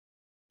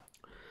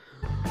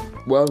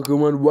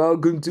Welcome and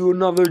welcome to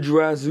another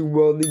Jurassic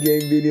World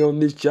game video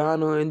on this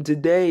channel, and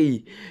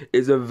today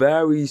is a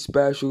very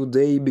special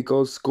day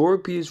because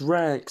Scorpius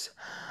Rex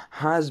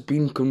has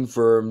been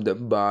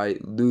confirmed by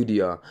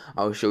Ludia.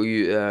 I'll show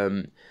you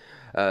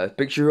a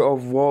picture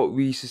of what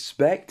we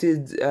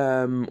suspected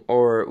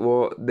or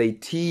what they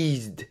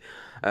teased,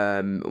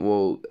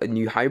 well, a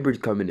new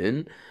hybrid coming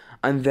in.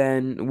 And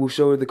then we'll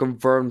show the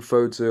confirmed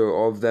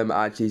photo of them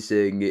actually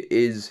saying it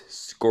is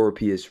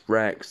Scorpius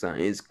Rex that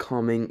is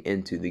coming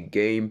into the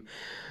game.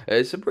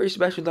 It's a pretty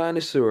special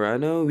dinosaur. I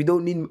know we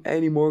don't need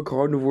any more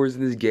carnivores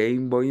in this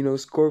game, but you know,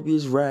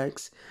 Scorpius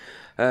Rex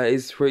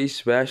is pretty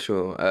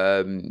special.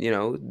 You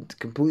know,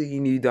 completely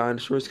new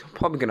dinosaurs.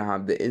 Probably gonna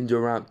have the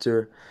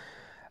Indoraptor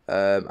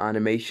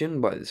animation,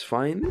 but it's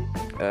fine.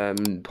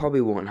 Probably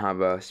won't have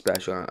another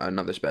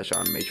special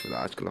animation for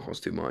that. It's gonna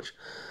cost too much.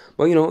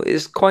 But you know,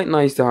 it's quite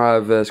nice to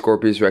have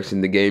Scorpius Rex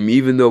in the game,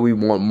 even though we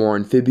want more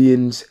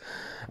amphibians,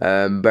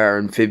 better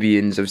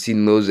amphibians. I've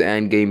seen those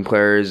end game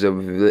players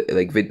of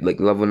like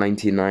level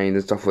 99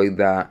 and stuff like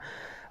that.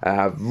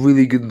 Have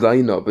really good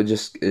lineup, but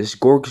just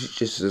Scorpius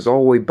just is all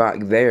the way back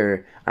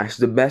there. It's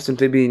the best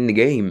amphibian in the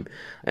game,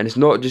 and it's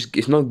not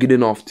good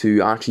enough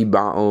to actually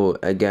battle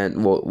against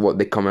what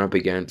they're coming up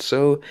against.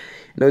 So, you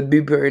know, it'd be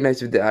very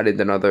nice if they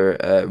added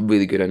another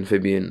really good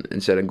amphibian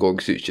instead of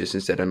Gorgsuchus,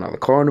 instead of another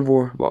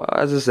carnivore. But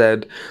as I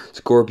said,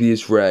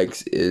 Scorpius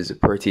Rex is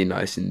pretty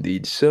nice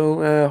indeed.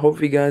 So, hope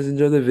you guys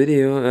enjoy the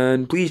video,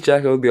 and please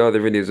check out the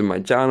other videos on my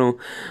channel,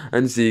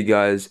 and see you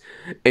guys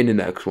in the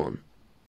next one.